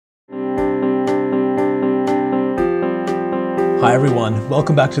Hi everyone,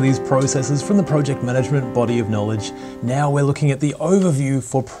 welcome back to these processes from the project management body of knowledge. Now we're looking at the overview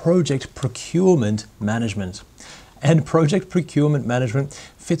for project procurement management. And project procurement management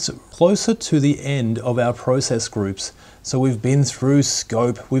fits closer to the end of our process groups. So we've been through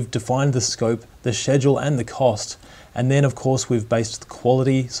scope, we've defined the scope, the schedule and the cost. And then of course we've based the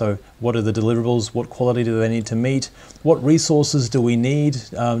quality, so what are the deliverables, what quality do they need to meet, what resources do we need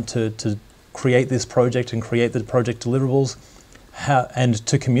to create this project and create the project deliverables, and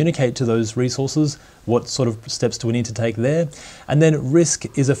to communicate to those resources, what sort of steps do we need to take there. And then risk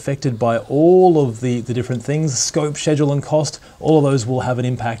is affected by all of the different things, scope, schedule and cost. All of those will have an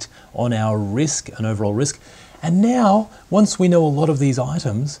impact on our risk and overall risk. And now, once we know a lot of these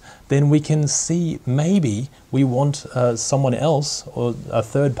items, then we can see maybe we want someone else or a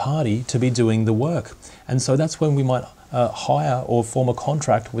third party to be doing the work. And so that's when we might hire or form a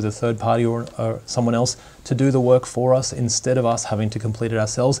contract with a third party or someone else to do the work for us instead of us having to complete it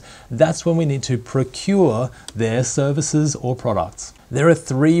ourselves. That's when we need to procure their services or products. There are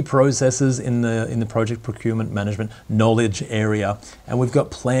three processes in the project procurement management knowledge area, and we've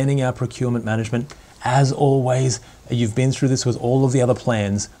got planning our procurement management. As always, you've been through this with all of the other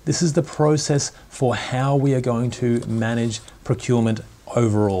plans. This is the process for how we are going to manage procurement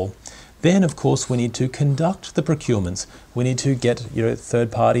overall. Then, of course, we need to conduct the procurements. We need to get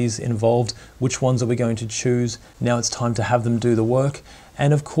third parties involved. Which ones are we going to choose? Now it's time to have them do the work.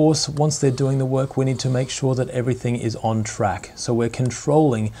 And of course, once they're doing the work, we need to make sure that everything is on track. So we're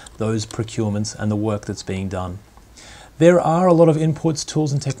controlling those procurements and the work that's being done. There are a lot of inputs,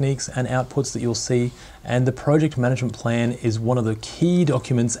 tools and techniques and outputs that you'll see, and the project management plan is one of the key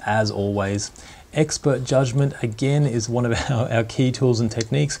documents as always. Expert judgment, again, is one of our key tools and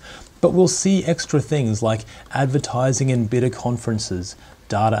techniques, but we'll see extra things like advertising and bidder conferences,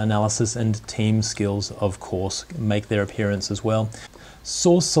 data analysis and team skills, of course, make their appearance as well.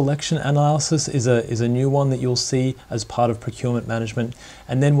 Source selection analysis is a new one that you'll see as part of procurement management.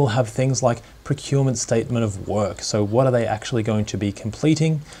 And then we'll have things like procurement statement of work. So what are they actually going to be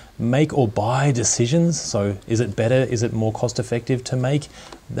completing? Make or buy decisions. So is it better, is it more cost effective to make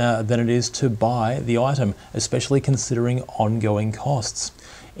than it is to buy the item, especially considering ongoing costs?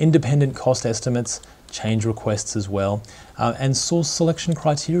 Independent cost estimates, change requests as well, and source selection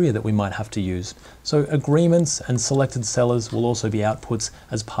criteria that we might have to use. So agreements and selected sellers will also be outputs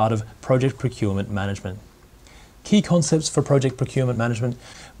as part of project procurement management. Key concepts for project procurement management.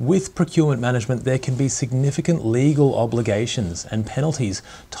 With procurement management, there can be significant legal obligations and penalties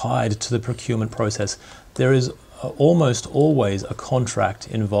tied to the procurement process. There is almost always a contract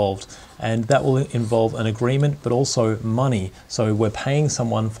involved, and that will involve an agreement but also money. So we're paying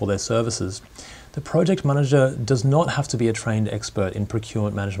someone for their services. The project manager does not have to be a trained expert in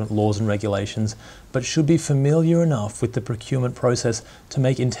procurement management laws and regulations, but should be familiar enough with the procurement process to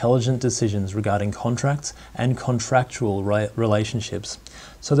make intelligent decisions regarding contracts and contractual relationships.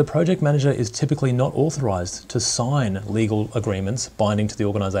 So the project manager is typically not authorized to sign legal agreements binding to the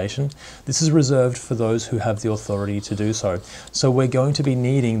organization. This is reserved for those who have the authority to do so. So we're going to be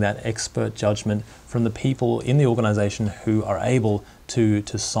needing that expert judgment from the people in the organization who are able to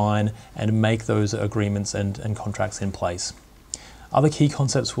sign and make those agreements and contracts in place. Other key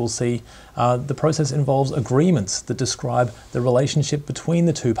concepts we'll see, the process involves agreements that describe the relationship between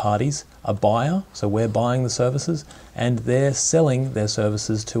the two parties, a buyer, so we're buying the services, and they're selling their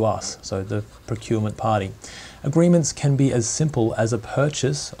services to us, so the procurement party. Agreements can be as simple as a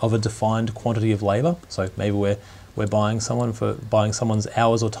purchase of a defined quantity of labor, so maybe we're buying someone's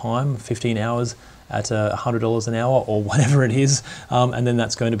hours or time, 15 hours at $100 an hour or whatever it is, and then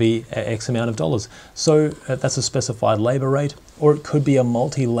that's going to be X amount of dollars. So that's a specified labor rate, or it could be a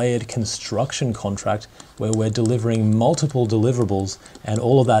multi-layered construction contract where we're delivering multiple deliverables, and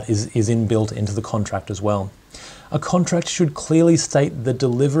all of that is inbuilt into the contract as well. A contract should clearly state the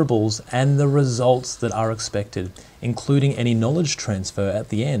deliverables and the results that are expected, including any knowledge transfer at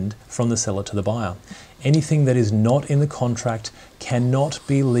the end from the seller to the buyer. Anything that is not in the contract cannot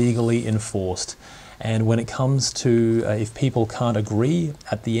be legally enforced. And when it comes to if people can't agree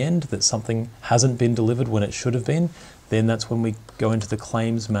at the end that something hasn't been delivered when it should have been, then that's when we go into the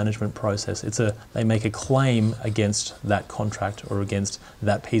claims management process. They make a claim against that contract or against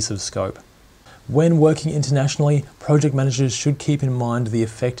that piece of scope. When working internationally, project managers should keep in mind the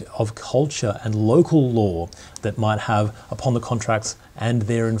effect of culture and local law that might have upon the contracts and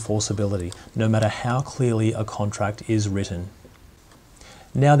their enforceability, no matter how clearly a contract is written.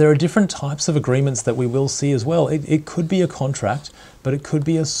 Now, there are different types of agreements that we will see as well. It could be a contract, but it could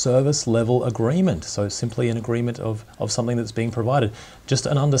be a service level agreement. So simply an agreement of something that's being provided, just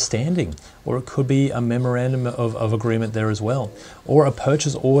an understanding. Or it could be a memorandum of agreement there as well. Or a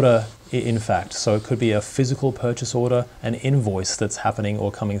purchase order, in fact. So it could be a physical purchase order, an invoice that's happening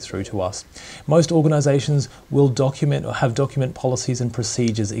or coming through to us. Most organizations will document or have document policies and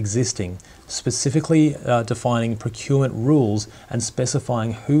procedures existing, specifically defining procurement rules and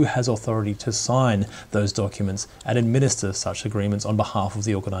specifying who has authority to sign those documents and administer such agreements on behalf of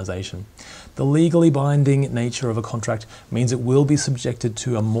the organization. The legally binding nature of a contract means it will be subjected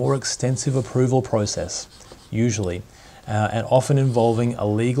to a more extensive approval process, usually, and often involving a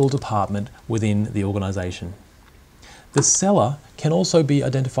legal department within the organization. The seller can also be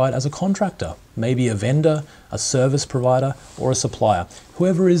identified as a contractor, maybe a vendor, a service provider, or a supplier,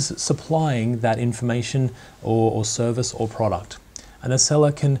 whoever is supplying that information or service or product. And a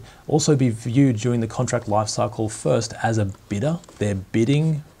seller can also be viewed during the contract lifecycle first as a bidder. They're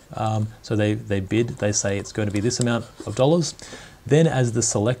bidding, so they bid, they say it's going to be this amount of dollars. Then as the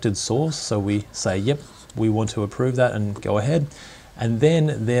selected source, so we say, yep, we want to approve that and go ahead. And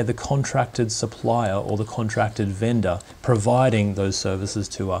then they're the contracted supplier or the contracted vendor providing those services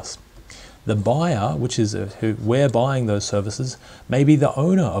to us. The buyer, which is who we're buying those services, may be the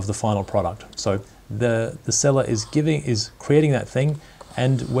owner of the final product. So the seller is creating that thing,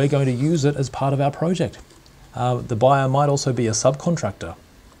 and we're going to use it as part of our project. The buyer might also be a subcontractor,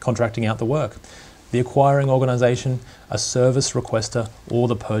 contracting out the work. The acquiring organization, a service requester, or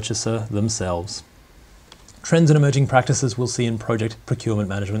the purchaser themselves. Trends and emerging practices we'll see in project procurement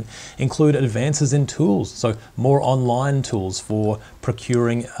management include advances in tools, so more online tools for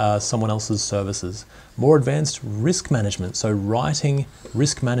procuring someone else's services. More advanced risk management, so writing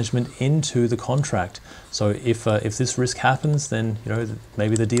risk management into the contract. So if this risk happens, then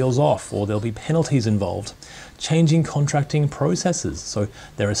maybe the deal's off or there'll be penalties involved. Changing contracting processes, so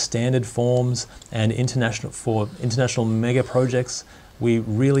there are standard forms and for international mega projects. We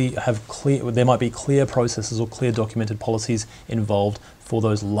really have there might be clear processes or clear documented policies involved for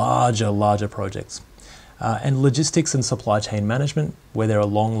those larger projects. And logistics and supply chain management, where there are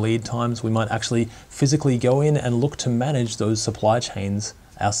long lead times, we might actually physically go in and look to manage those supply chains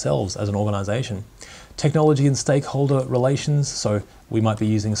ourselves as an organization. Technology and stakeholder relations, so we might be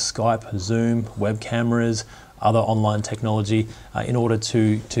using Skype, Zoom, web cameras, other online technology in order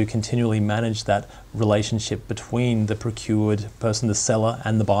to continually manage that relationship between the procured person, the seller,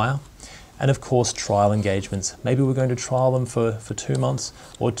 and the buyer. And of course, trial engagements. Maybe we're going to trial them for 2 months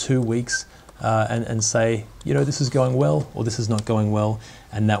or 2 weeks and say, this is going well or this is not going well,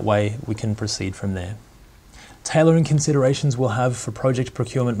 and that way we can proceed from there. Tailoring considerations we'll have for project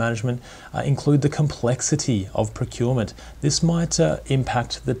procurement management include the complexity of procurement. This might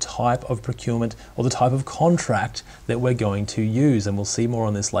impact the type of procurement or the type of contract that we're going to use, and we'll see more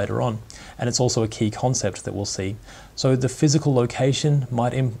on this later on. And it's also a key concept that we'll see. So the physical location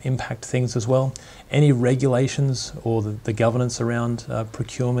might impact things as well. Any regulations or the governance around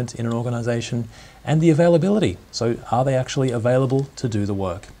procurement in an organization, and the availability. So are they actually available to do the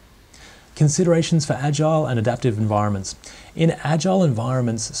work? Considerations for agile and adaptive environments. In agile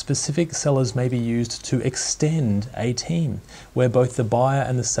environments, specific sellers may be used to extend a team, where both the buyer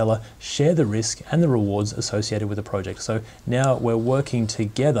and the seller share the risk and the rewards associated with the project. So now we're working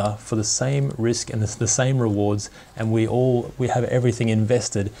together for the same risk and the same rewards, and we have everything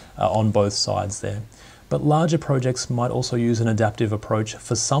invested on both sides there. But larger projects might also use an adaptive approach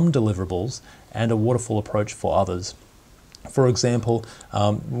for some deliverables and a waterfall approach for others. For example,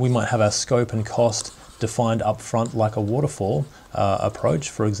 we might have our scope and cost defined up front like a waterfall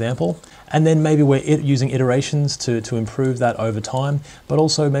approach, for example, and then maybe we're using iterations to improve that over time, but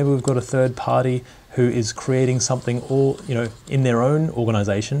also maybe we've got a third party who is creating something all in their own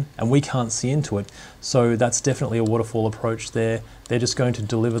organization and we can't see into it. So that's definitely a waterfall approach there. They're just going to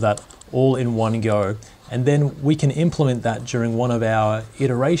deliver that all in one go. And then we can implement that during one of our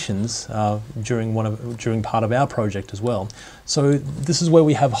iterations during part of our project as well. So this is where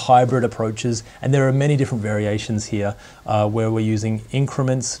we have hybrid approaches, and there are many different variations here where we're using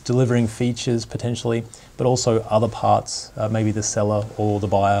increments, delivering features potentially, but also other parts, maybe the seller or the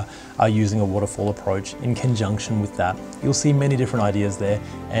buyer are using a waterfall approach in conjunction with that. You'll see many different ideas there,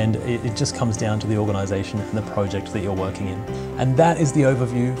 and it just comes down to the organization and the project that you're working in. And that is the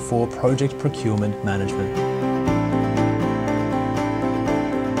overview for project procurement management.